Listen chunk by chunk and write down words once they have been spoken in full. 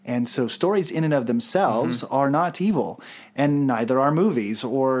And so stories in and of themselves are not evil, and neither are movies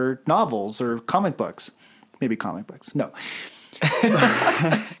or novels or comic books. Maybe comic books. No.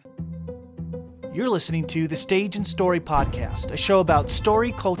 You're listening to the Stage and Story Podcast, a show about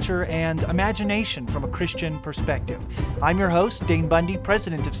story, culture, and imagination from a Christian perspective. I'm your host, Dane Bundy,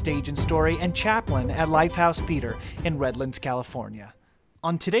 president of Stage and Story and chaplain at Lifehouse Theater in Redlands, California.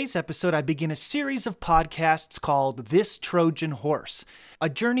 On today's episode, I begin a series of podcasts called This Trojan Horse, a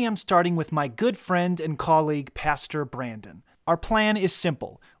journey I'm starting with my good friend and colleague, Pastor Brandon. Our plan is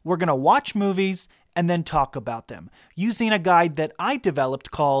simple. We're going to watch movies and then talk about them, using a guide that I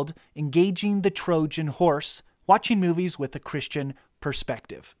developed called Engaging the Trojan Horse, Watching Movies with a Christian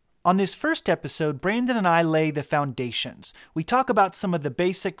Perspective. On this first episode, Brandon and I lay the foundations. We talk about some of the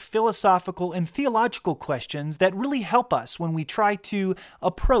basic philosophical and theological questions that really help us when we try to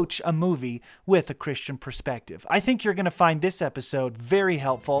approach a movie with a Christian perspective. I think you're going to find this episode very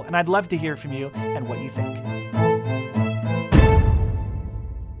helpful, and I'd love to hear from you and what you think.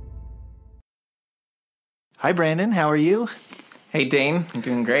 Hi, Brandon. How are you? Hey, Dane. I'm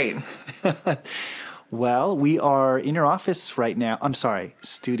doing great. Well, we are in your office right now. I'm sorry,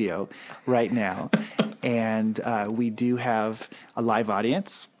 studio right now. And we do have a live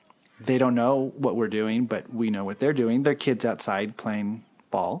audience. They don't know what we're doing, but we know what they're doing. They're kids outside playing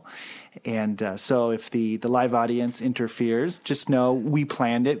ball. And so if the live audience interferes, just know we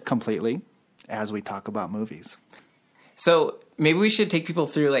planned it completely as we talk about movies. So maybe we should take people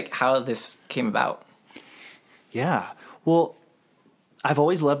through like how this came about. Yeah. Well, I've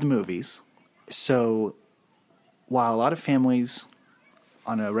always loved movies. So while a lot of families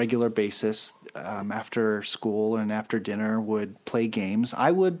on a regular basis after school and after dinner would play games,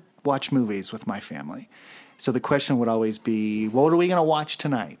 I would watch movies with my family. So the question would always be, what are we going to watch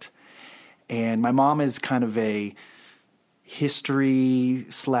tonight? And my mom is kind of a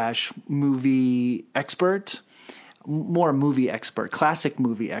history/movie expert. More a movie expert, classic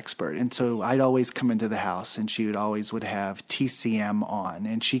movie expert. And so I'd always come into the house and she would have TCM on,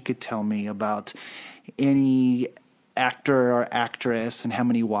 and she could tell me about any actor or actress and how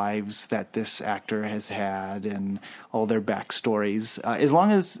many wives that this actor has had and all their backstories. As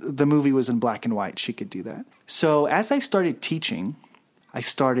long as the movie was in black and white, she could do that. So as I started teaching, I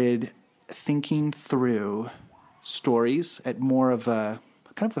started thinking through stories at more of a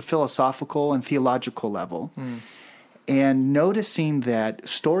kind of a philosophical and theological level. And noticing that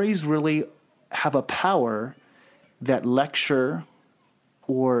stories really have a power that lecture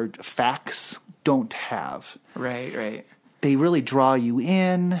or facts don't have. Right. They really draw you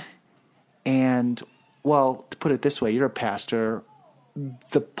in. And, well, to put it this way, you're a pastor.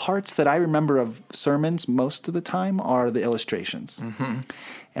 The parts that I remember of sermons most of the time are the illustrations.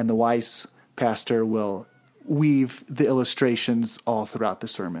 And the wise pastor will weave the illustrations all throughout the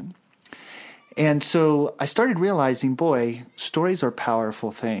sermon. And so I started realizing, boy, stories are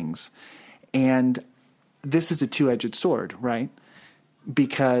powerful things. And this is a two-edged sword, right?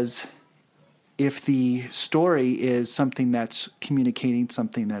 Because if the story is something that's communicating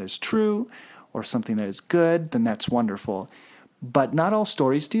something that is true or something that is good, then that's wonderful. But not all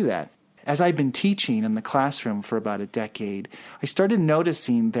stories do that. As I've been teaching in the classroom for about a decade, I started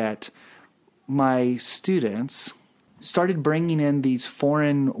noticing that my students started bringing in these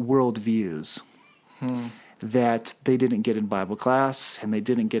foreign worldviews that they didn't get in Bible class and they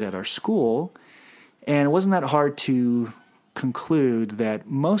didn't get at our school. And it wasn't that hard to conclude that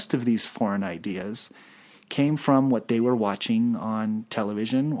most of these foreign ideas came from what they were watching on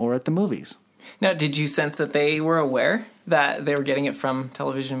television or at the movies. Now, did you sense that they were aware that they were getting it from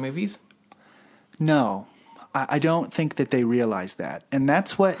television and movies? No, I don't think that they realized that. And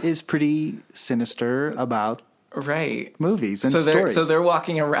that's what is pretty sinister about movies and stories. So they're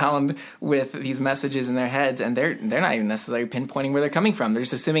walking around with these messages in their heads, and they're not even necessarily pinpointing where they're coming from. They're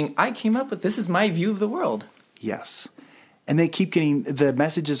just assuming, I came up with this is my view of the world. Yes. And they keep getting, the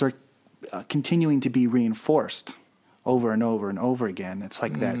messages are continuing to be reinforced over and over and over again. It's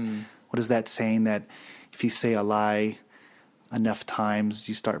like that, what is that saying that if you say a lie enough times,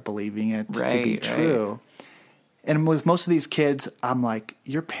 you start believing it to be true. And with most of these kids, I'm like,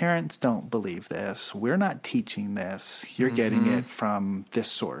 your parents don't believe this. We're not teaching this. You're getting it from this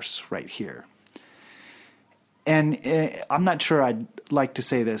source right here. And I'm not sure I'd like to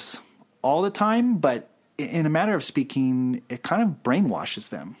say this all the time, but in a matter of speaking, it kind of brainwashes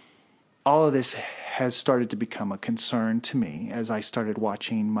them. All of this has started to become a concern to me as I started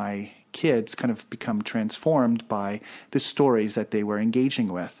watching my kids kind of become transformed by the stories that they were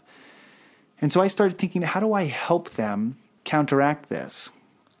engaging with. And so I started thinking, how do I help them counteract this?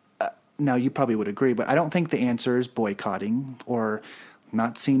 Now, you probably would agree, but I don't think the answer is boycotting or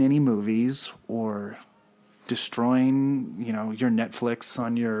not seeing any movies or destroying, your Netflix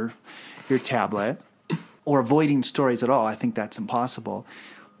on your tablet or avoiding stories at all. I think that's impossible.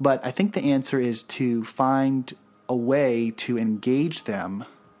 But I think the answer is to find a way to engage them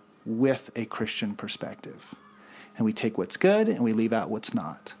with a Christian perspective. And we take what's good and we leave out what's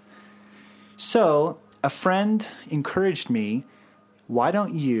not. So a friend encouraged me, why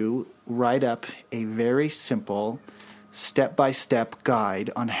don't you write up a very simple step-by-step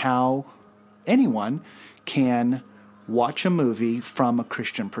guide on how anyone can watch a movie from a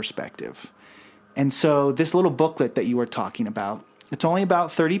Christian perspective. And so this little booklet that you were talking about, it's only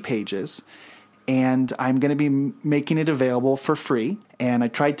about 30 pages, and I'm going to be making it available for free. And I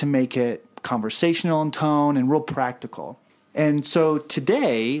tried to make it conversational in tone and real practical. And so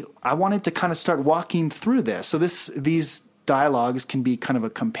today, I wanted to kind of start walking through this. So these dialogues can be kind of a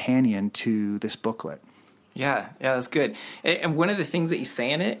companion to this booklet. Yeah, that's good. And one of the things that you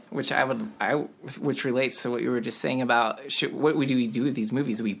say in it, which which relates to what you were just saying about what do we do with these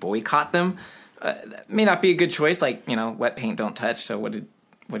movies? Do we boycott them? That may not be a good choice. Like, wet paint don't touch. So what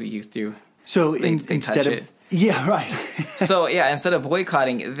do you do? So instead of it. Yeah, right. So instead of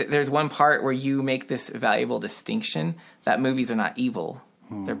boycotting, there's one part where you make this valuable distinction that movies are not evil;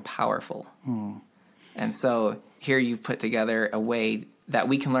 they're powerful. And so here you've put together a way that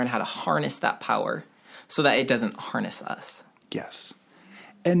we can learn how to harness that power, so that it doesn't harness us. Yes.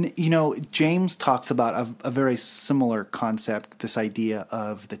 And, James talks about a very similar concept, this idea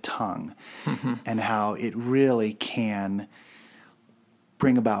of the tongue, and how it really can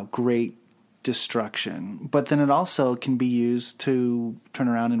bring about great destruction. But then it also can be used to turn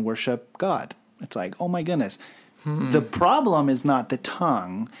around and worship God. It's like, oh my goodness. The problem is not the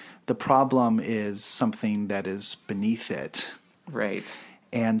tongue. The problem is something that is beneath it. Right.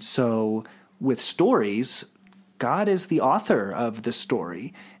 And so with stories, God is the author of the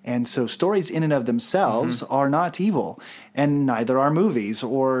story. And so stories in and of themselves are not evil. And neither are movies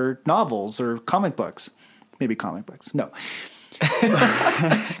or novels or comic books. Maybe comic books. No.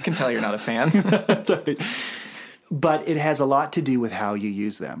 I can tell you're not a fan. That's right. But it has a lot to do with how you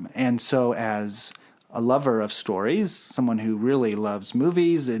use them. And so as a lover of stories, someone who really loves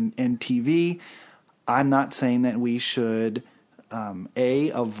movies and TV, I'm not saying that we should,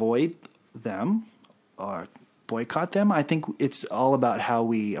 avoid them or boycott them. I think it's all about how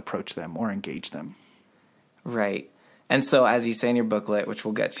we approach them or engage them. Right. And so as you say in your booklet, which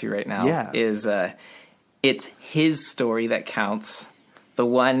we'll get to right now, is it's his story that counts, the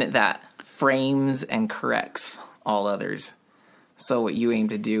one that frames and corrects all others. So what you aim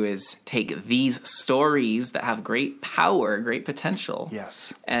to do is take these stories that have great power, great potential,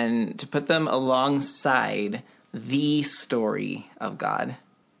 yes, and to put them alongside the story of God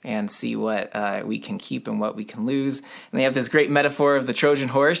and see what we can keep and what we can lose. And they have this great metaphor of the Trojan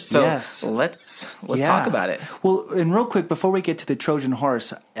horse. So let's talk about it. Well, and real quick, before we get to the Trojan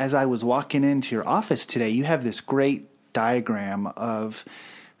horse, as I was walking into your office today, you have this great diagram of,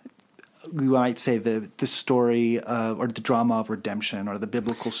 you might say, the story of, or the drama of redemption, or the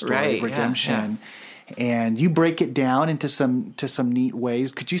biblical story of redemption. Yeah. And you break it down into some neat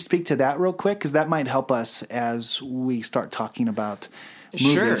ways. Could you speak to that real quick? Because that might help us as we start talking about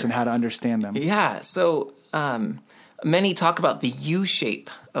movies and how to understand them. Yeah. So many talk about the U shape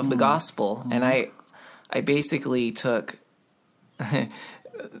of the gospel, and I basically took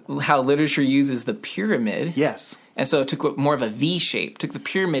how literature uses the pyramid. Yes. And so it took more of a V shape, took the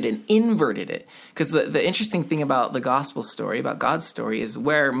pyramid and inverted it. Because the interesting thing about the gospel story, about God's story, is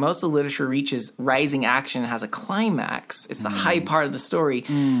where most of the literature reaches rising action, has a climax. It's the high part of the story.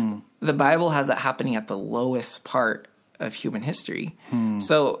 The Bible has that happening at the lowest part of human history.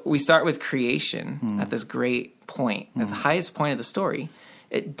 So we start with creation at this great point, at the highest point of the story.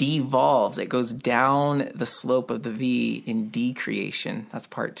 It devolves. It goes down the slope of the V in decreation. That's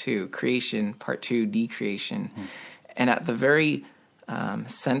part 2. Creation, part 2, decreation. And at the very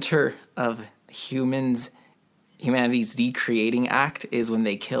center of humanity's decreating act is when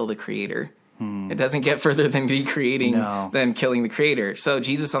they kill the creator. It doesn't get further than decreating than killing the creator. So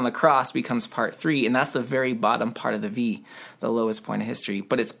Jesus on the cross becomes part 3, and that's the very bottom part of the V, the lowest point of history.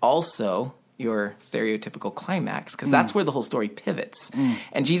 But it's also your stereotypical climax, because that's where the whole story pivots.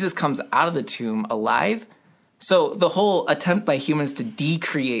 And Jesus comes out of the tomb alive. So the whole attempt by humans to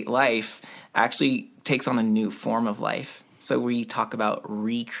decreate life actually takes on a new form of life. So we talk about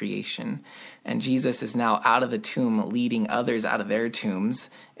recreation. And Jesus is now out of the tomb, leading others out of their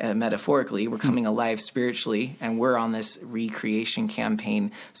tombs. Metaphorically, we're coming alive spiritually, and we're on this recreation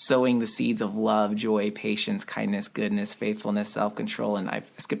campaign, sowing the seeds of love, joy, patience, kindness, goodness, faithfulness, self-control, and I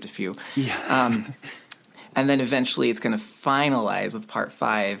skipped a few. Yeah. And then eventually it's going to finalize with part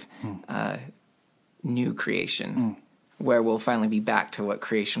 5, new creation, where we'll finally be back to what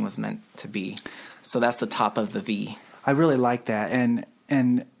creation was meant to be. So that's the top of the V. I really like that.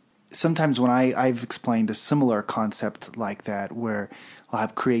 And sometimes when I've explained a similar concept like that, where I'll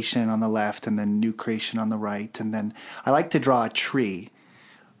have creation on the left and then new creation on the right. And then I like to draw a tree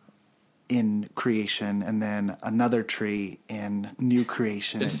in creation and then another tree in new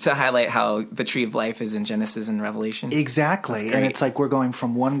creation. Just to highlight how the tree of life is in Genesis and Revelation. Exactly. And it's like we're going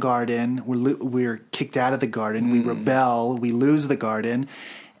from one garden, we're kicked out of the garden, we rebel, we lose the garden,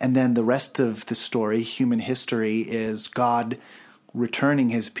 and then the rest of the story, human history, is God returning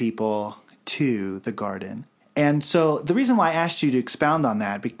his people to the garden. And so the reason why I asked you to expound on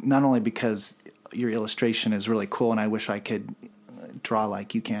that, not only because your illustration is really cool and I wish I could draw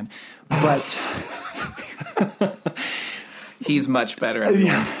like you can, but he's much better at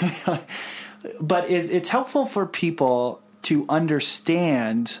it. But it's helpful for people to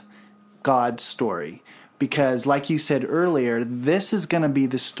understand God's story, because like you said earlier, this is going to be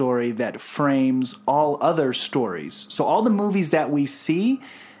the story that frames all other stories. So all the movies that we see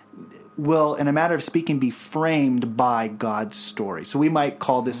will, in a matter of speaking, be framed by God's story. So we might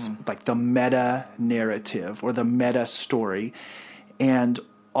call this like the meta narrative or the meta story. And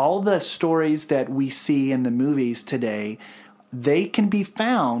all the stories that we see in the movies today, they can be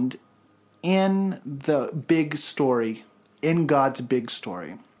found in the big story, in God's big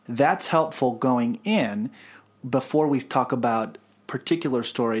story. That's helpful going in before we talk about particular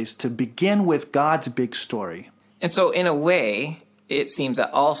stories, to begin with God's big story. And so in a way, it seems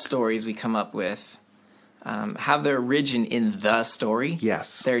that all stories we come up with have their origin in the story.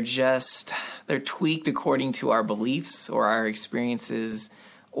 Yes. They're tweaked according to our beliefs or our experiences,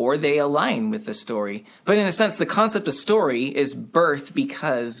 or they align with the story. But in a sense, the concept of story is birthed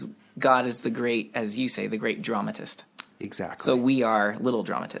because God is the great, as you say, the great dramatist. Exactly. So we are little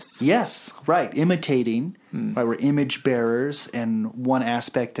dramatists. Yes, right. Imitating. Right, we're image bearers, and one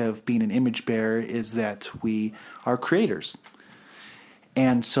aspect of being an image bearer is that we are creators.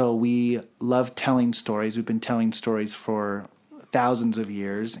 And so we love telling stories. We've been telling stories for thousands of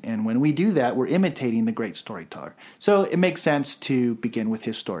years, and when we do that, we're imitating the great storyteller. So it makes sense to begin with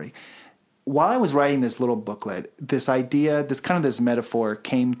his story. While I was writing this little booklet, this idea, this metaphor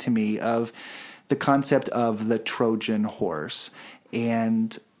came to me of the concept of the Trojan horse.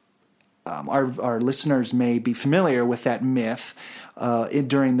 And our listeners may be familiar with that myth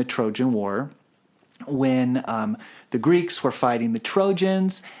during the Trojan War, when the Greeks were fighting the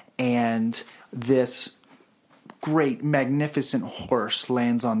Trojans, and this great, magnificent horse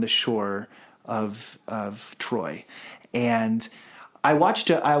lands on the shore of Troy. And I watched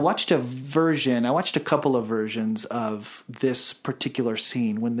a couple of versions of this particular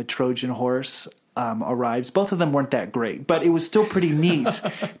scene when the Trojan horse arrives. Both of them weren't that great, but it was still pretty neat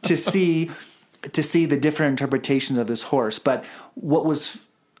to see the different interpretations of this horse. But what was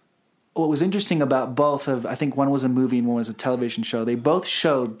interesting about both of, I think one was a movie and one was a television show, they both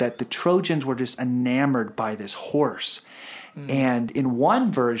showed that the Trojans were just enamored by this horse. And in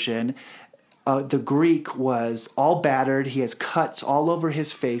one version, the Greek was all battered. He has cuts all over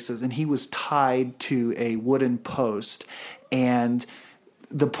his faces, and he was tied to a wooden post. And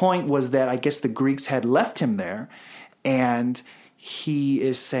the point was that I guess the Greeks had left him there, and he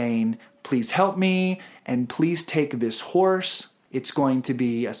is saying, please help me, and please take this horse. It's going to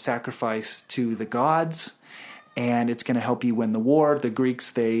be a sacrifice to the gods, and it's going to help you win the war. The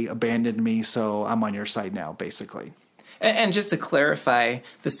Greeks, they abandoned me, so I'm on your side now, basically. And just to clarify,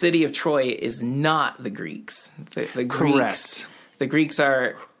 the city of Troy is not the Greeks. The Greeks, correct. The Greeks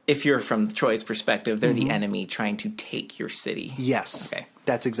are, if you're from Troy's perspective, they're the enemy trying to take your city. Yes, okay.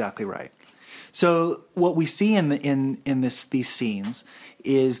 That's exactly right. So what we see in these scenes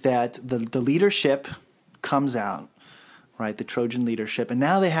is that the leadership comes out, right? The Trojan leadership, and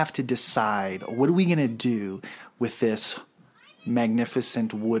now they have to decide, what are we going to do with this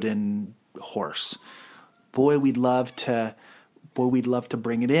magnificent wooden horse? Boy, we'd love to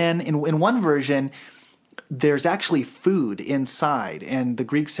bring it in. In one version, there's actually food inside, and the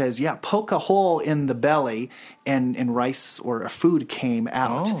Greek says, yeah, poke a hole in the belly, and rice or food came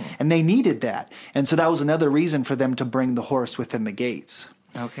out. Oh. And they needed that. And so that was another reason for them to bring the horse within the gates.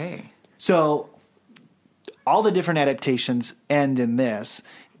 Okay. So all the different adaptations end in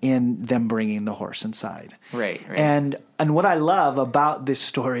them bringing the horse inside. Right. And what I love about this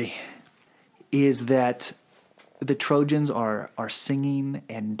story is that the Trojans are singing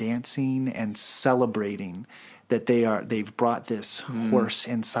and dancing and celebrating that they've brought this horse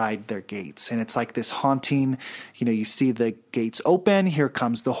inside their gates. And it's like this haunting, you see the gates open, here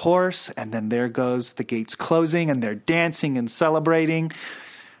comes the horse, and then there goes the gates closing, and they're dancing and celebrating.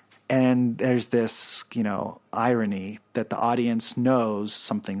 And there's this, irony that the audience knows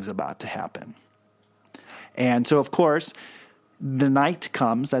something's about to happen. And so, of course, the night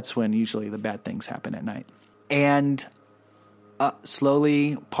comes. That's when usually the bad things happen at night. And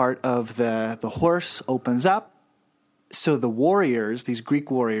slowly part of the horse opens up. So the warriors, these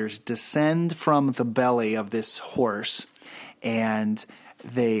Greek warriors, descend from the belly of this horse, and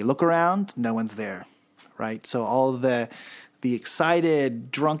they look around. No one's there, right? So all the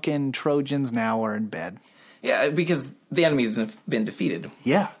excited, drunken Trojans now are in bed. Yeah, because the enemy's been defeated.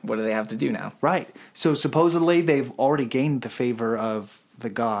 Yeah. What do they have to do now? Right. So supposedly they've already gained the favor of the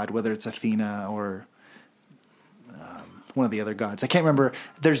god, whether it's Athena or one of the other gods. I can't remember.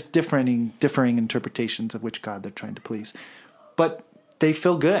 There's differing interpretations of which god they're trying to please. But they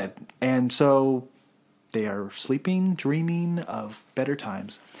feel good. And so they are sleeping, dreaming of better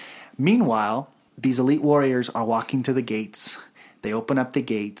times. Meanwhile, these elite warriors are walking to the gates. They open up the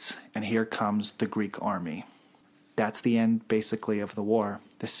gates, and here comes the Greek army. That's the end, basically, of the war.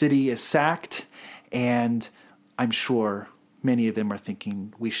 The city is sacked, and I'm sure many of them are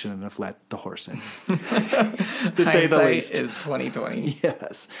thinking we shouldn't have let the horse in, to say the least. Hindsight is 2020.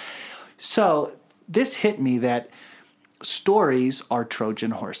 Yes. So this hit me that stories are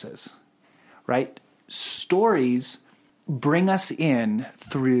Trojan horses, right? Stories bring us in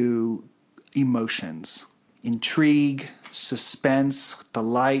through emotions, intrigue, suspense,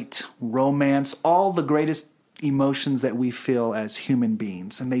 delight, romance, all the greatest emotions that we feel as human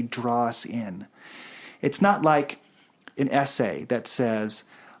beings, and they draw us in. It's not like an essay that says,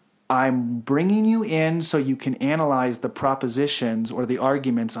 I'm bringing you in so you can analyze the propositions or the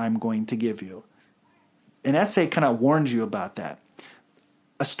arguments I'm going to give you. An essay kind of warns you about that.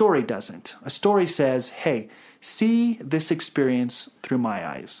 A story doesn't. A story says, hey, see this experience through my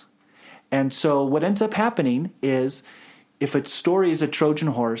eyes. And so what ends up happening is if a story is a Trojan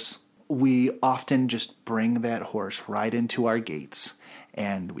horse, we often just bring that horse right into our gates.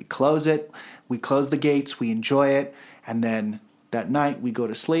 And we close it, we close the gates, we enjoy it, and then that night we go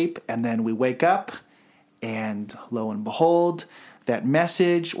to sleep, and then we wake up, and lo and behold, that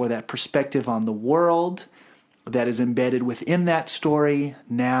message or that perspective on the world that is embedded within that story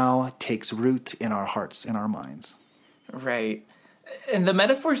now takes root in our hearts and our minds. Right. And the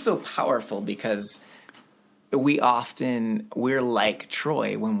metaphor is so powerful because we're like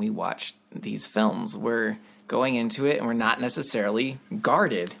Troy when we watch these films. We're going into it and we're not necessarily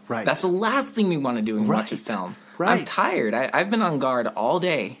guarded. Right. That's the last thing we want to do when we watch a film. Right. I'm tired. I've been on guard all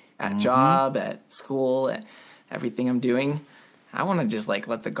day at job, at school, at everything I'm doing. I want to just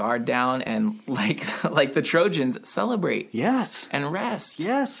let the guard down and like the Trojans celebrate. Yes. And rest.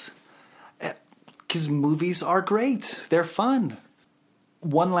 Yes. Because movies are great. They're fun.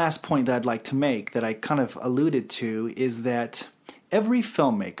 One last point that I'd like to make that I kind of alluded to is that every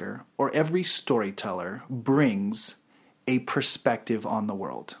filmmaker or every storyteller brings a perspective on the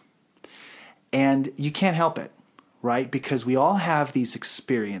world. And you can't help it, right? Because we all have these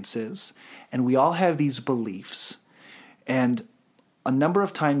experiences and we all have these beliefs. And a number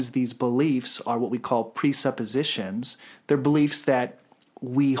of times these beliefs are what we call presuppositions. They're beliefs that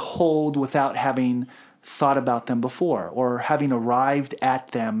we hold without having thought about them before or having arrived at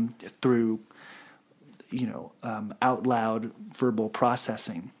them through out loud verbal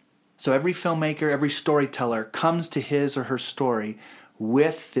processing. So every filmmaker, every storyteller comes to his or her story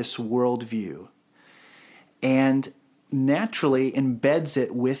with this worldview and naturally embeds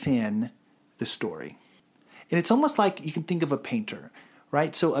it within the story. And it's almost like you can think of a painter,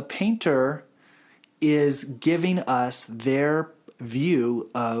 right? So a painter is giving us their view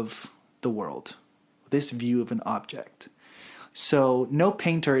of the world, this view of an object. So no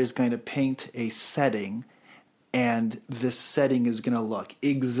painter is going to paint a setting and this setting is going to look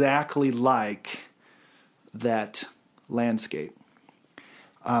exactly like that landscape.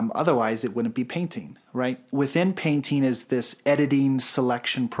 Otherwise, it wouldn't be painting, right? Within painting is this editing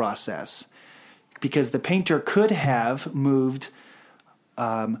selection process because the painter could have moved,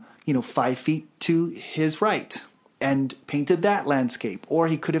 5 feet to his right and painted that landscape, or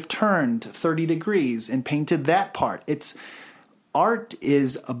he could have turned 30 degrees and painted that part. Art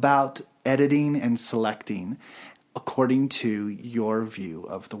is about editing and selecting according to your view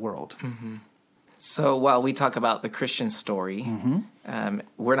of the world. Mm-hmm. So while we talk about the Christian story,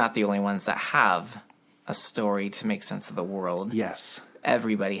 we're not the only ones that have a story to make sense of the world. Yes.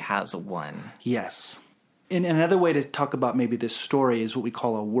 Everybody has one. Yes. And another way to talk about maybe this story is what we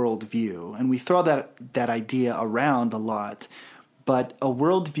call a worldview. And we throw that idea around a lot. But a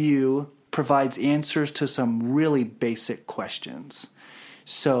worldview provides answers to some really basic questions.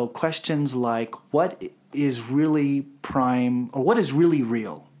 So questions like, what is really prime, or what is really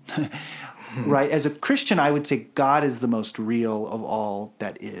real? Right? As a Christian, I would say God is the most real of all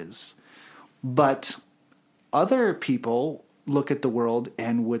that is. But other people look at the world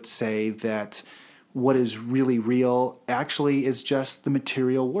and would say that what is really real actually is just the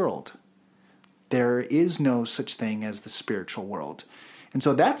material world. There is no such thing as the spiritual world. And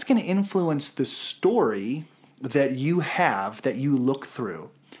so that's going to influence the story that you have, that you look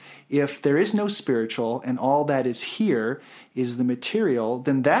through. If there is no spiritual and all that is here is the material,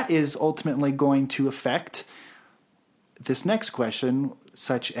 then that is ultimately going to affect this next question,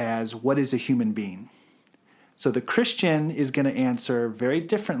 such as, what is a human being? So the Christian is going to answer very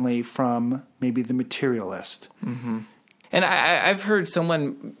differently from maybe the materialist. Mm-hmm. And I've heard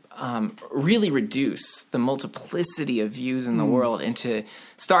someone really reduce the multiplicity of views in the world into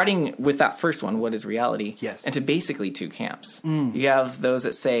starting with that first one, what is reality, yes, into basically two camps. You have those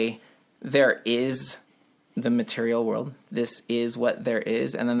that say there is the material world, this is what there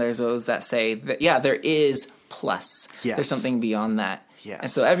is, and then there's those that say that, yeah, there is plus. Yes. There's something beyond that. Yes.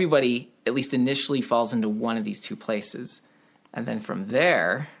 And so everybody, at least initially, falls into one of these two places. And then from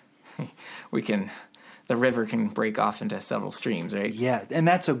there, the river can break off into several streams, right? Yeah, and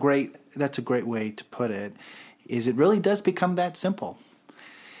that's a great way to put it, is it really does become that simple.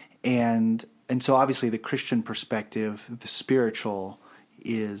 And so obviously the Christian perspective, the spiritual,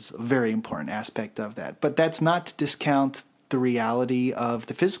 is a very important aspect of that. But that's not to discount the reality of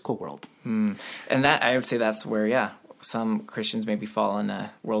the physical world. And that, I would say that's where, some Christians maybe fall in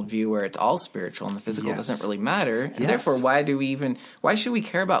a worldview where it's all spiritual and the physical yes, doesn't really matter. And yes, therefore, why should we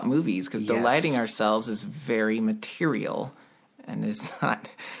care about movies? Because yes, delighting ourselves is very material and is not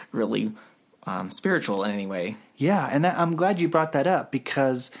really spiritual in any way. Yeah, and I'm glad you brought that up,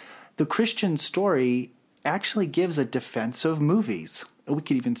 because the Christian story actually gives a defense of movies. We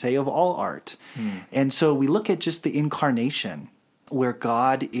could even say of all art. And so we look at just the incarnation, where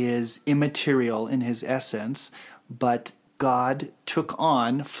God is immaterial in his essence, but God took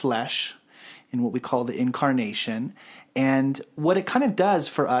on flesh in what we call the incarnation. And what it kind of does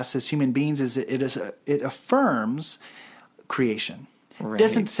for us as human beings is it affirms creation. Right. It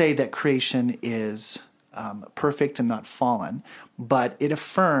doesn't say that creation is perfect and not fallen, but it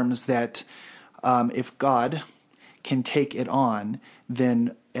affirms that if God can take it on,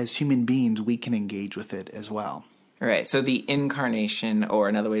 then as human beings we can engage with it as well. Right. So the incarnation, or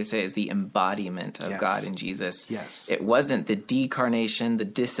another way to say it, is the embodiment of yes, God in Jesus. Yes. It wasn't the decarnation, the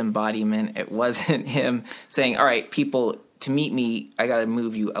disembodiment. It wasn't him saying, all right, people, to meet me, I got to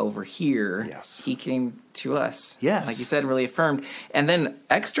move you over here. Yes. He came to us. Yes. Like you said, really affirmed. And then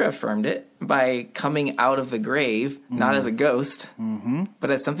extra affirmed it by coming out of the grave, not as a ghost, but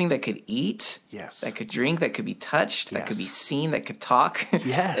as something that could eat, Yes. that could drink, that could be touched, that could be Yes. seen, that could talk.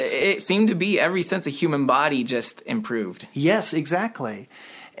 Yes. It seemed to be every sense of human body just improved. Yes, exactly.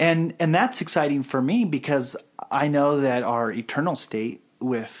 And that's exciting for me, because I know that our eternal state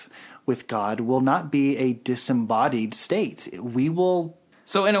with God will not be a disembodied state. We will.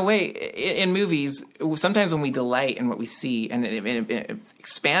 So in a way, in movies, sometimes when we delight in what we see and it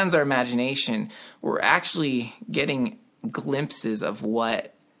expands our imagination, we're actually getting glimpses of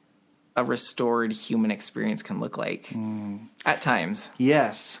what a restored human experience can look like at times.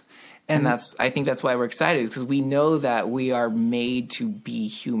 Yes. And I think that's why we're excited, because we know that we are made to be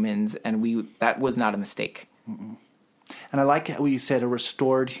humans, and that was not a mistake. And I like how you said a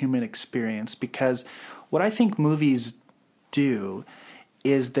restored human experience, because what I think movies do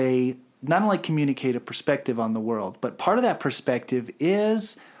is they not only communicate a perspective on the world, but part of that perspective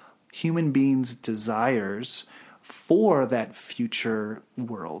is human beings' desires for that future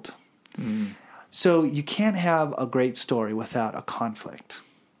world. So you can't have a great story without a conflict.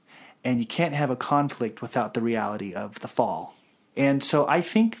 And you can't have a conflict without the reality of the fall. And so I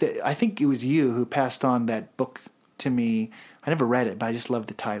think it was you who passed on that book to me. I never read it, but I just love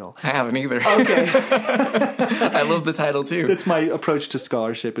the title. I haven't either. Okay. I love the title too. That's my approach to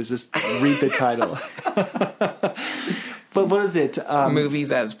scholarship, is just read the title. But what is it?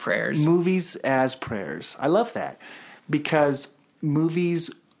 Movies as prayers. Movies as prayers. I love that, because movies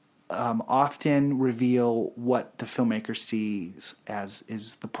often reveal what the filmmaker sees as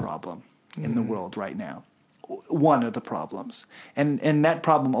is the problem in the world right now. One of the problems. And that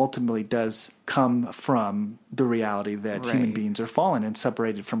problem ultimately does come from the reality that human beings are fallen and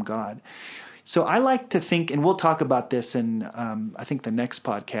separated from God. So I like to think, and we'll talk about this in, I think, the next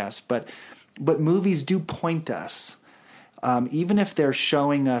podcast, but But movies do point us, even if they're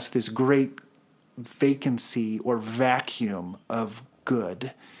showing us this great vacancy or vacuum of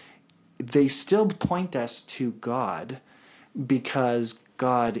good, they still point us to God, because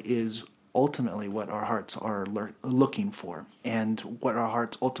God is ultimately what our hearts are looking for and what our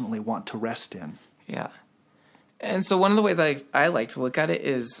hearts ultimately want to rest in. Yeah. And so one of the ways I like to look at it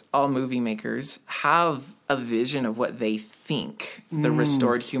is all movie makers have a vision of what they think the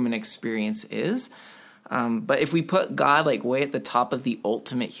restored human experience is. But if we put God like way at the top of the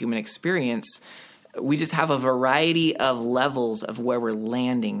ultimate human experience, we just have a variety of levels of where we're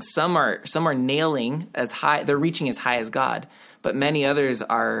landing. Some are nailing as high, they're reaching as high as God, but many others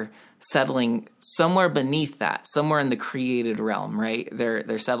are settling somewhere beneath that, somewhere in the created realm, right?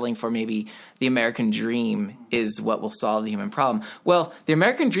 They're settling for maybe the American dream is what will solve the human problem. Well, the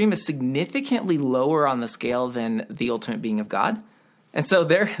American dream is significantly lower on the scale than the ultimate being of God. And so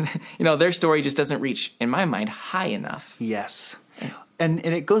their story just doesn't reach, in my mind, high enough. Yes. And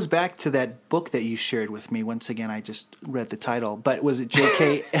it goes back to that book that you shared with me. Once again, I just read the title, but was it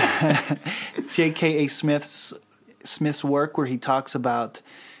J.K.A. Smith's work where he talks about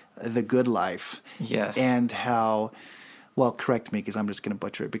the good life? Yes. And how, well, correct me because I'm just going to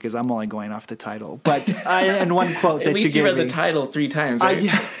butcher it because I'm only going off the title. But and one quote that you gave me. At least you read the title 3 times, right?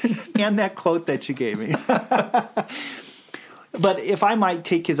 And that quote that you gave me. But if I might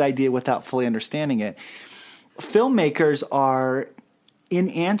take his idea without fully understanding it, filmmakers are in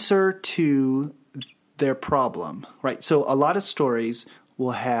answer to their problem, right? So a lot of stories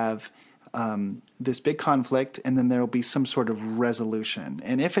will have this big conflict, and then there will be some sort of resolution.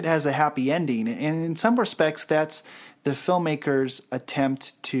 And if it has a happy ending, and in some respects, that's the filmmaker's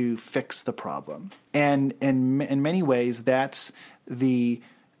attempt to fix the problem. And in many ways, that's the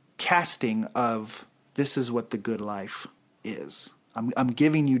casting of this is what the good life is. I'm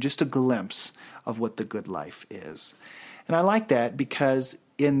giving you just a glimpse of what the good life is. And I like that because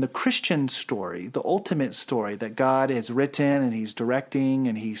in the Christian story, the ultimate story that God has written and he's directing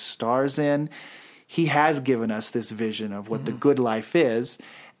and he stars in, he has given us this vision of what the good life is.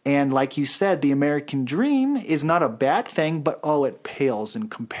 And like you said, the American dream is not a bad thing, but it pales in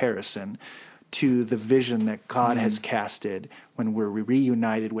comparison to the vision that God has casted when we're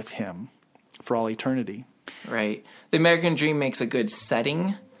reunited with him for all eternity. Right. The American dream makes a good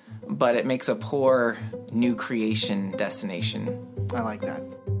setting, but it makes a poor new creation destination. I like that.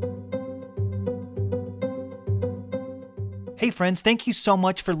 Hey friends, thank you so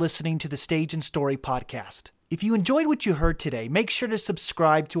much for listening to the Stage and Story podcast. If you enjoyed what you heard today, make sure to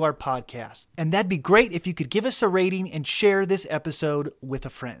subscribe to our podcast. And that'd be great if you could give us a rating and share this episode with a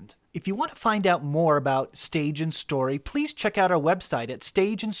friend. If you want to find out more about Stage and Story, please check out our website at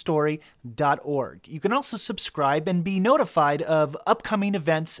stageandstory.org. You can also subscribe and be notified of upcoming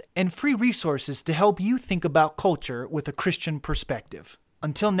events and free resources to help you think about culture with a Christian perspective.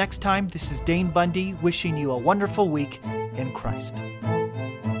 Until next time, this is Dane Bundy wishing you a wonderful week in Christ.